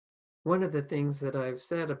One of the things that I've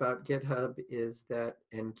said about GitHub is that,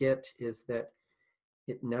 and Git, is that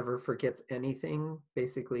it never forgets anything.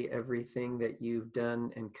 Basically, everything that you've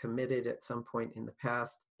done and committed at some point in the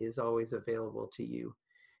past is always available to you.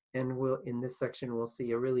 And in this section, we'll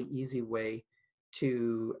see a really easy way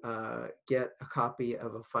to get a copy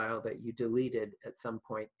of a file that you deleted at some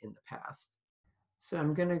point in the past. So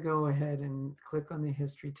I'm going to go ahead and click on the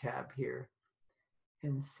History tab here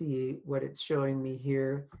and see what it's showing me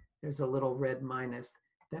here. There's a little red minus.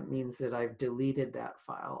 That means that I've deleted that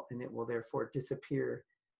file, and it will therefore disappear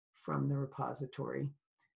from the repository.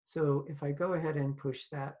 So if I go ahead and push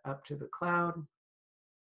that up to the cloud,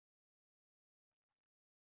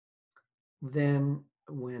 then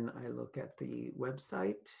when I look at the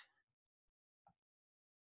website,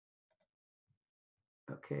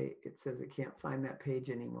 okay, it says it can't find that page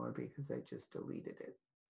anymore because I just deleted it.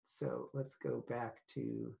 So let's go back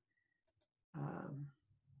to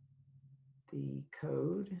the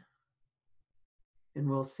code. And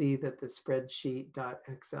we'll see that the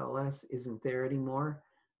spreadsheet.xls isn't there anymore,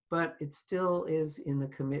 but it still is in the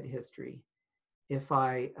commit history. If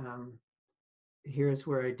I, here's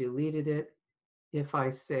where I deleted it. If I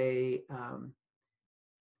say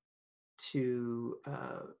to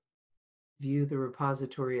view the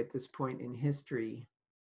repository at this point in history,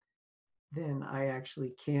 then I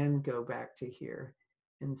actually can go back to here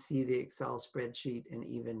and see the Excel spreadsheet and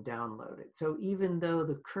even download it. So even though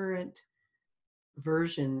the current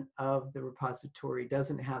version of the repository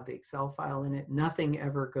doesn't have the Excel file in it, nothing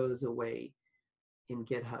ever goes away in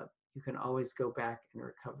GitHub. You can always go back and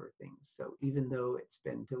recover things. So even though it's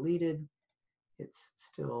been deleted, it's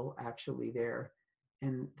still actually there.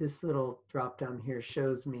 And this little drop down here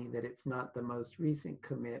shows me that it's not the most recent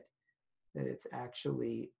commit, that it's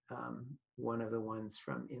actually one of the ones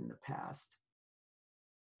from in the past.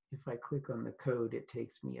 If I click on the code, it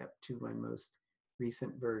takes me up to my most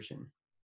recent version.